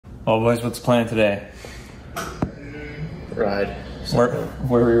Well, boys, what's the plan today? Ride. Where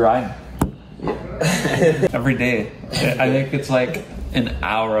are we riding? Yeah. Every day. I think it's like an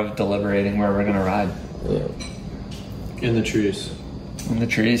hour of deliberating where we're gonna ride. Yeah. In the trees. In the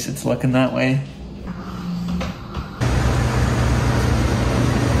trees, it's looking that way.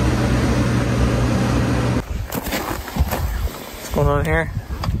 What's going on here?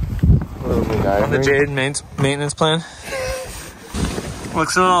 On the Jade maintenance plan.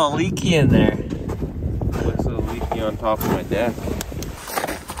 Looks a little leaky in there. Looks a little leaky on top of my deck.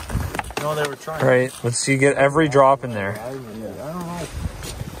 No, they were trying. Right, let's see, get every drop in there. I don't know.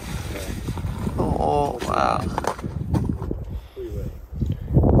 Oh, wow.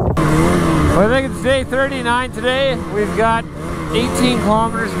 Well, I think it's day 39 today. We've got 18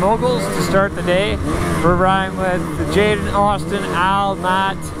 kilometers moguls to start the day. We're riding with Jaden, Austin, Al,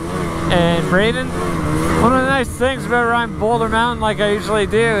 Matt, and Braden. One of the nice things about riding Boulder Mountain like I usually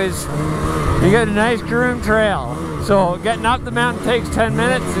do is you get a nice groomed trail. So getting up the mountain takes 10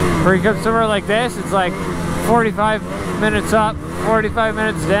 minutes. Where you come somewhere like this, it's like 45 minutes up, 45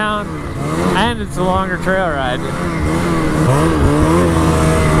 minutes down, and it's a longer trail ride.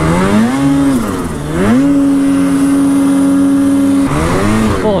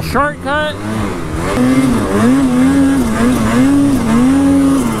 A little shortcut.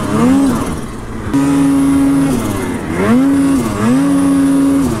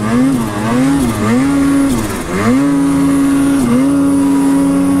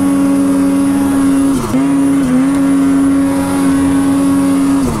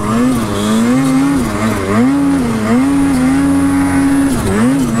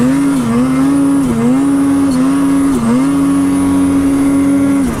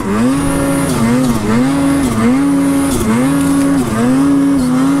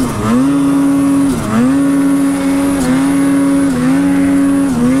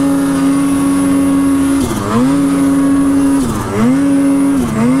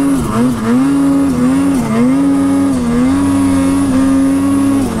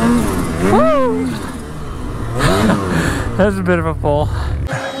 That's a bit of a pull.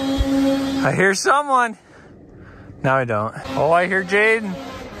 I hear someone. No, I don't. Oh, I hear Jaden.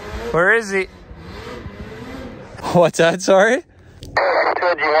 Where is he? What's that? Sorry? I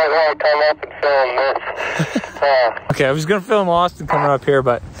said you might want to come up and film this. Okay, I was gonna film Austin coming up here,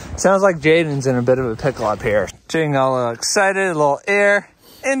 but sounds like Jaden's in a bit of a pickle up here. Jaden got a little excited, a little air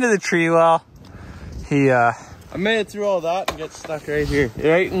into the tree well. I made it through all that and get stuck right here.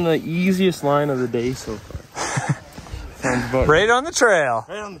 Right in the easiest line of the day so far. Right on the trail.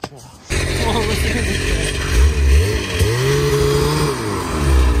 Right on the trail.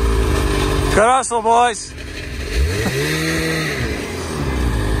 Good hustle, boys.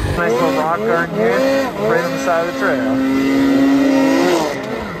 Nice little rock garden here, right on the side of the trail.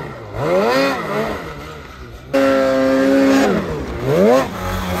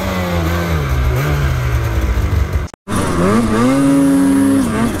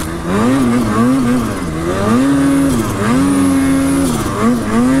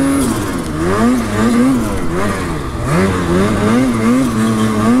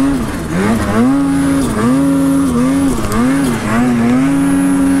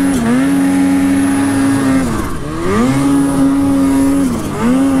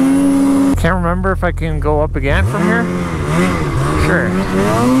 Can't remember if I can go up again from here. Sure.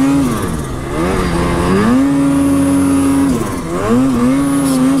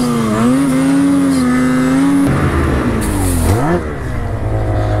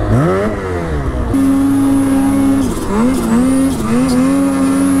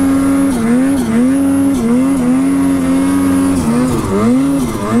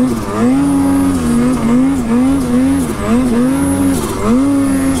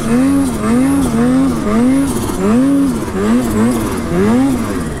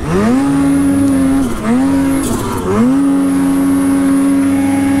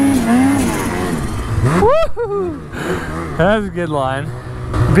 That was a good line.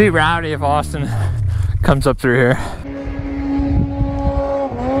 It'd be rowdy if Austin comes up through here.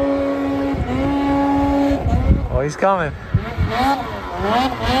 Oh, he's coming.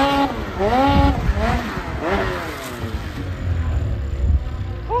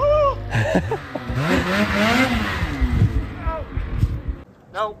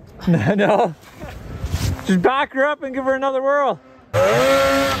 Nope. No. Just back her up and give her another whirl.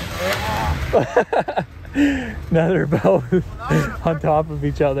 Another boat on top of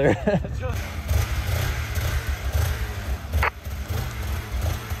each other.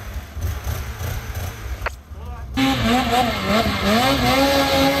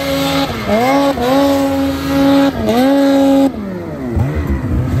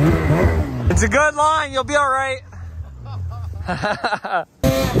 It's a good line, you'll be all right.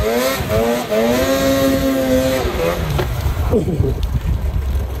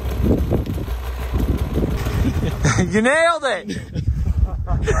 You nailed it.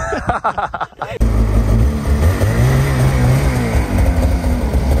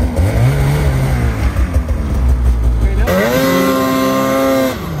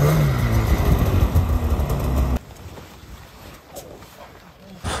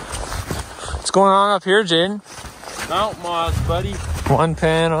 What's going on up here, Jaden? Mount moss, buddy. 1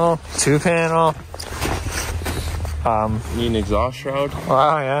 panel, 2 panel. Need an exhaust shroud.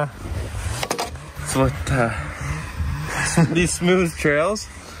 Wow, yeah. That's what these smooth trails,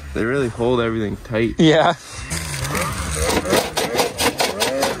 they really hold everything tight. Yeah.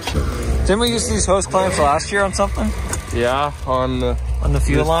 Didn't we use these hose clamps last year on something? Yeah, on the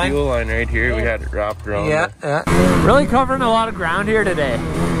fuel line? Fuel line right here, we had it wrapped around. Yeah. Really covering a lot of ground here today.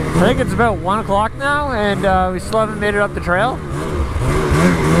 I think it's about 1 o'clock now, and we still haven't made it up the trail.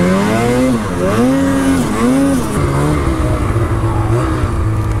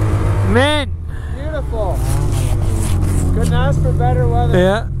 Man! Beautiful. Couldn't ask for better weather.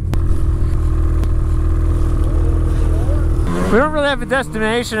 Yeah. We don't really have a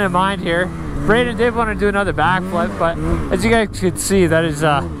destination in mind here. Braden did want to do another backflip, but as you guys could see, that is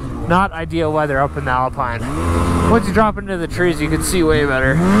not ideal weather up in the Alpine. Once you drop into the trees, you can see way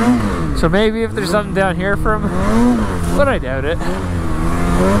better. So maybe if there's something down here for him, but I doubt it.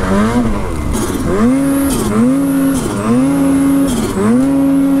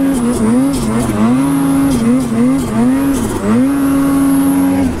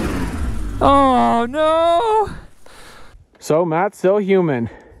 Oh no! So Matt's still human.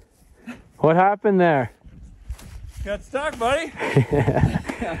 What happened there? Got stuck, buddy.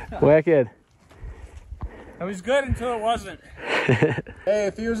 Wicked. It was good until it wasn't. Hey,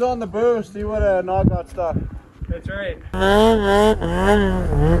 if he was on the boost, he would have not got stuck. That's right.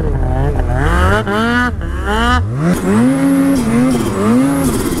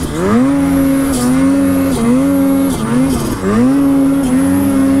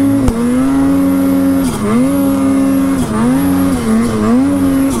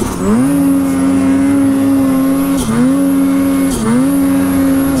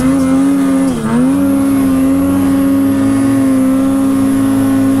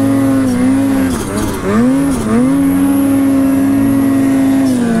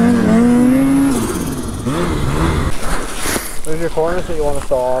 Cornice that you want to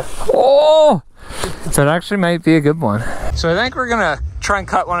saw off. Oh! So it actually might be a good one. So I think we're gonna try and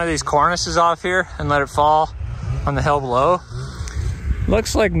cut one of these cornices off here and let it fall on the hill below.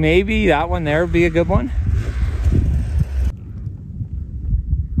 Looks like maybe that one there would be a good one.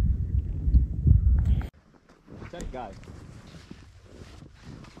 That guy.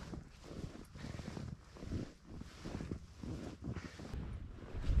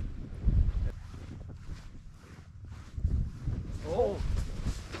 Oh.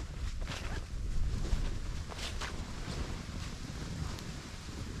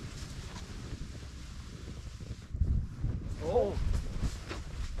 Oh.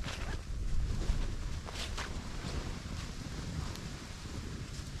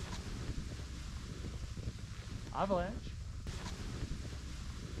 Avalanche.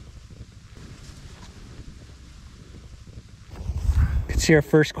 You can see our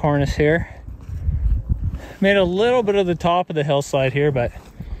first cornice here. Made a little bit of the top of the hillside here, but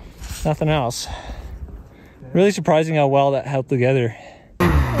nothing else. Really surprising how well that held together.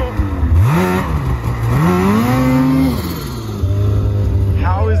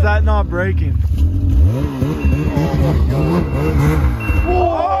 How is that not breaking? Oh my God.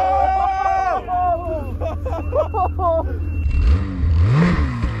 Whoa!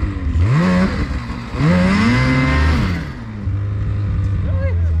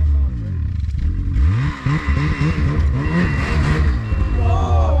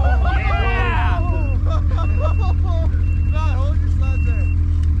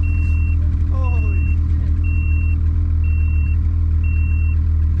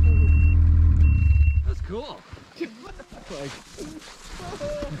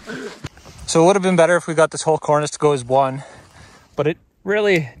 So it would have been better if we got this whole cornice to go as one, but it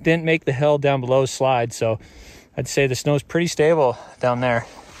really didn't make the hill down below slide, so I'd say the snow's pretty stable down there.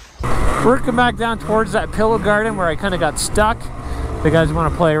 Working back down towards that pillow garden where I kind of got stuck. If you guys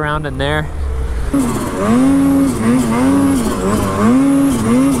want to play around in there.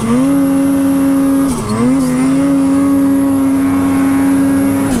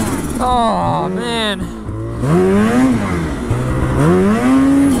 Oh man.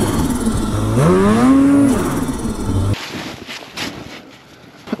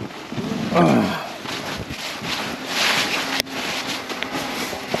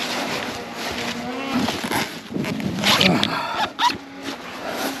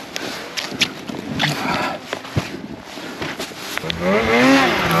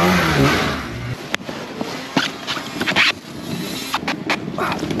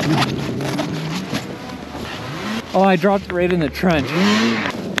 Oh, I dropped it right in the trench.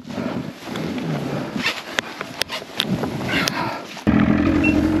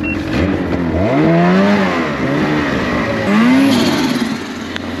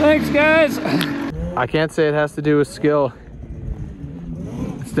 Thanks, guys. I can't say it has to do with skill.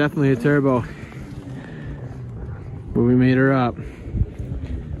 It's definitely a turbo. But we made her up.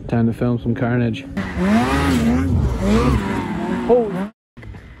 Time to film some carnage. Oh.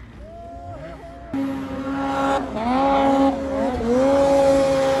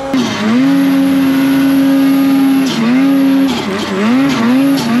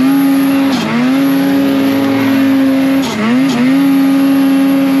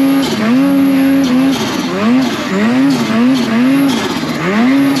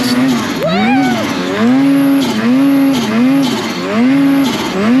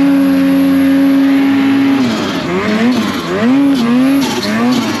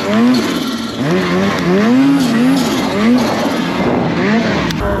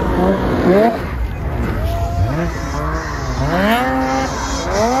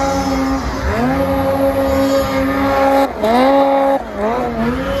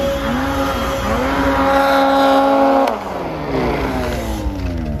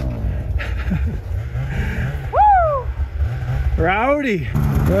 Rowdy!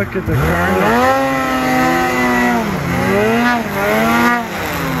 Look at the carnage.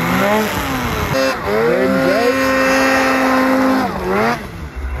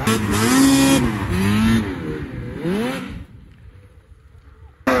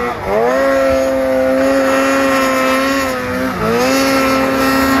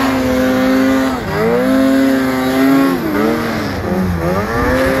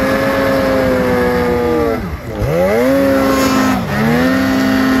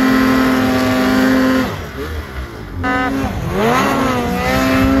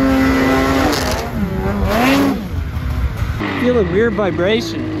 Feel a weird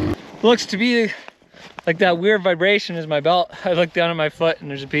vibration. Looks to be like that weird vibration is my belt. I look down at my foot and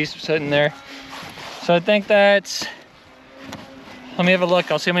there's a piece sitting there. So I think that's, let me have a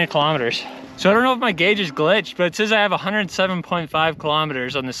look, I'll see how many kilometers. So I don't know if my gauge is glitched, but it says I have 107.5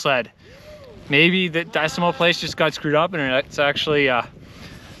 kilometers on the sled. Maybe the decimal place just got screwed up and it's actually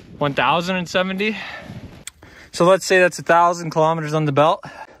 1,070. So let's say that's 1,000 kilometers on the belt.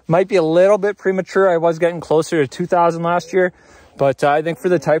 Might be a little bit premature. I was getting closer to 2,000 last year, but I think for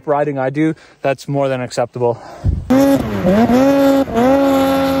the type riding I do, that's more than acceptable.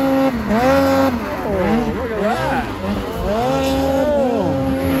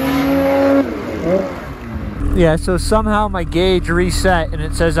 Yeah, so somehow my gauge reset and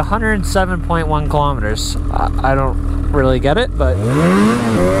it says 107.1 kilometers. I don't really get it, but...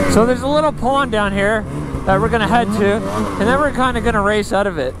 So there's a little pond down here that we're gonna head to, and then we're kind of gonna race out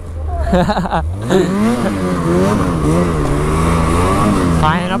of it.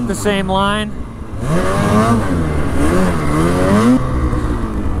 Tying up the same line.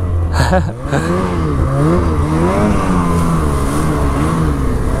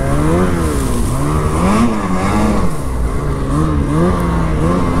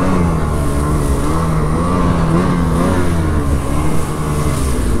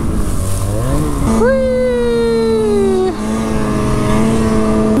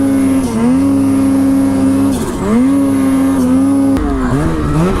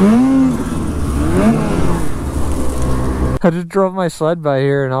 I just drove my sled by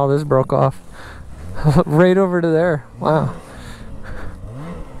here and all this broke off. Right over to there. Wow.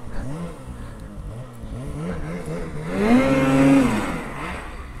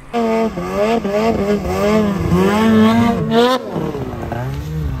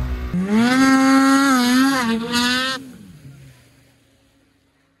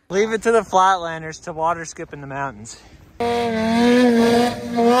 Leave it to the flatlanders to water skip in the mountains.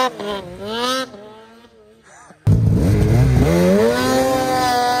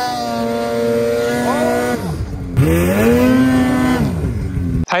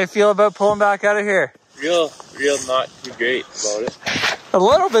 How you feel about pulling back out of here? Real not too great about it. A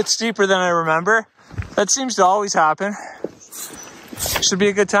little bit steeper than I remember. That seems to always happen. Should be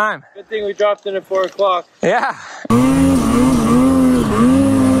a good time. Good thing we dropped in at 4 o'clock. Yeah.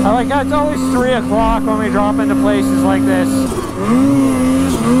 I like that. It's always 3 o'clock when we drop into places like this.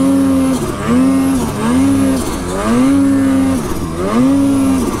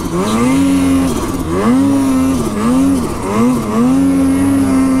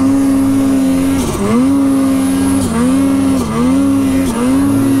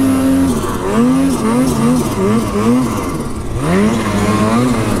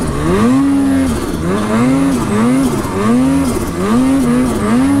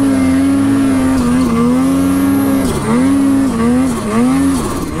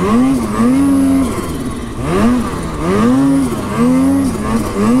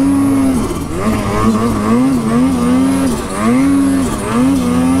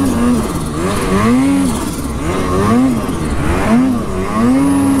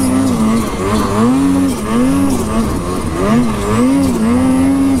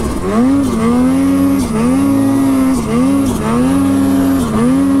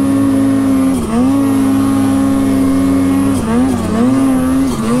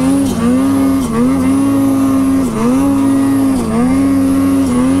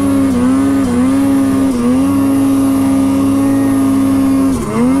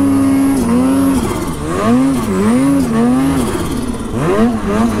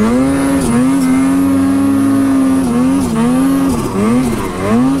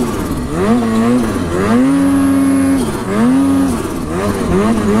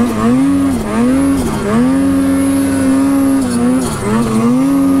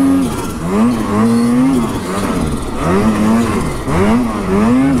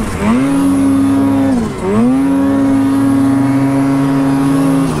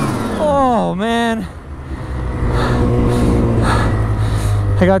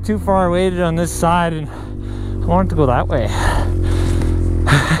 I got too far weighted on this side and I wanted to go that way.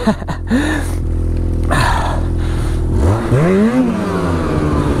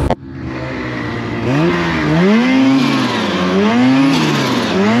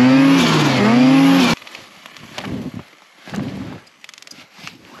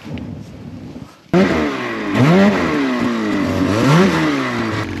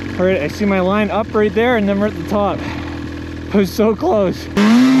 All right, I see my line up right there and then we're at the top. I was so close.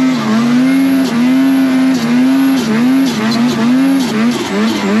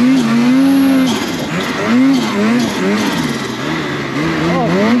 Oh,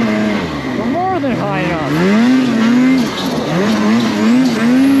 we're more than high enough.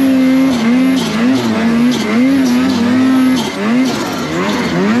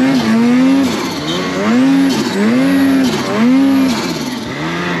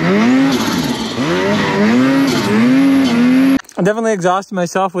 I definitely exhausted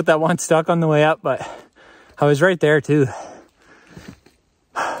myself with that one stuck on the way up, but I was right there too.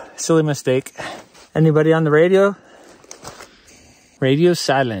 Silly mistake. Anybody on the radio? Radio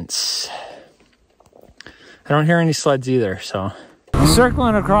silence. I don't hear any sleds either, so.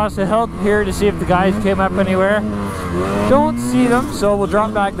 Circling across the hill here to see if the guys came up anywhere. Don't see them, so we'll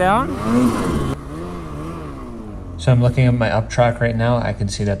drop back down. So I'm looking at my up track right now. I can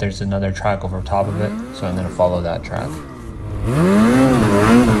see that there's another track over top of it, so I'm gonna follow that track.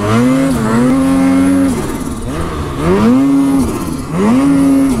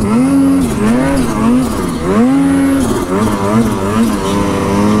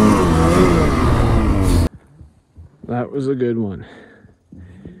 That was a good one.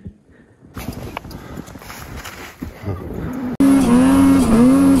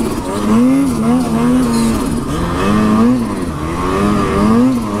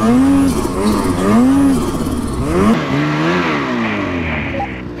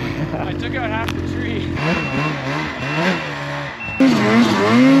 I took out half the tree.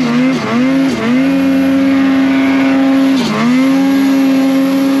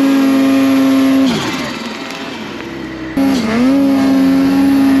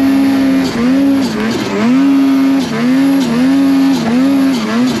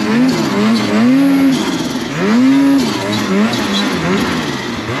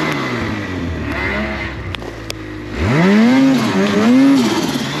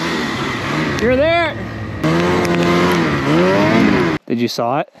 You're there! Did you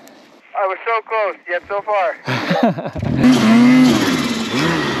saw it? I was so close, yet so far.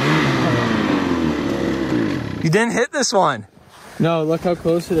 You didn't hit this one. No, look how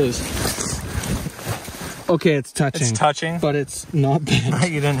close it is. Okay, it's touching. It's touching. But it's not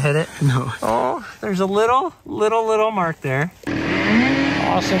bad. You didn't hit it? No. Oh, there's a little mark there.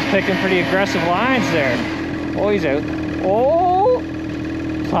 Austin's picking pretty aggressive lines there. Oh, he's out. Oh!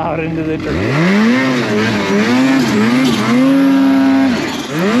 Plowed into the tree.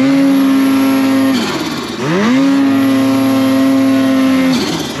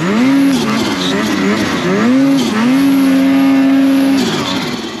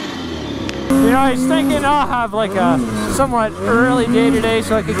 You know, I was thinking I'll have like a somewhat early day today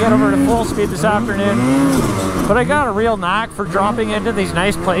so I could get over to full speed this afternoon. But I got a real knack for dropping into these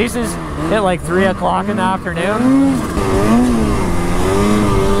nice places at like 3 o'clock in the afternoon.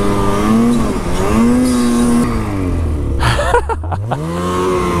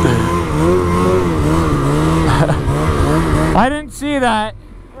 I didn't see that.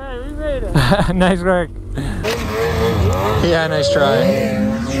 Hey, we made it. Nice work. Yeah, nice try.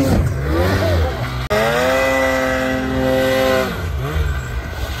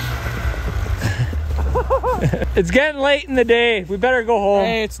 It's getting late in the day. We better go home.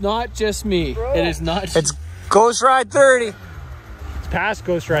 Hey, it's not just me. Bro. It is not. It's Ghost Ride 30. It's past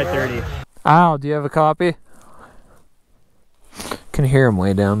Ghost Ride 30. Al, do you have a copy? Can hear him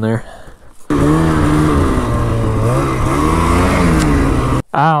way down there.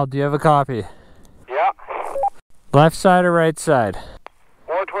 Al, do you have a copy? Yeah. Left side or right side?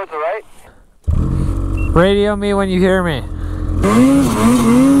 More towards the right. Radio me when you hear me.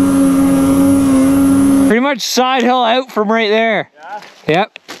 Pretty much side hill out from right there. Yeah?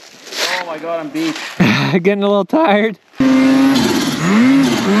 Yep. Oh my god, I'm beat. Getting a little tired.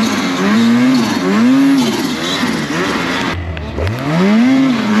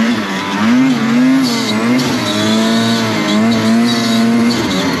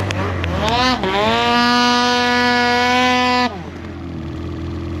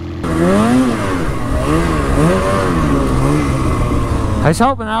 I was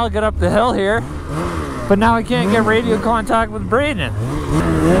hoping I'll get up the hill here, but now I can't get radio contact with Braden.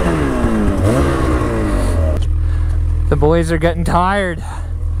 The boys are getting tired.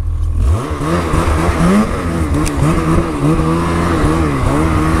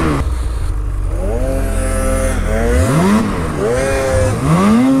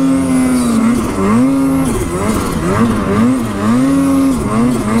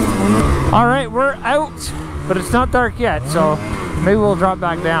 All right, we're out, but it's not dark yet, so maybe we'll drop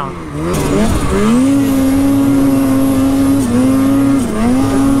back down.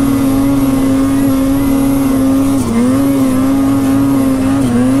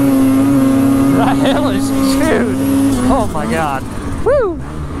 That hill is huge. Oh my god. Woo!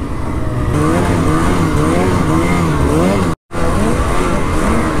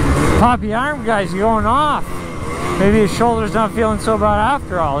 Poppy arm guy's going off. Maybe his shoulder's not feeling so bad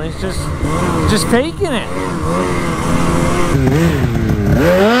after all. He's just faking it.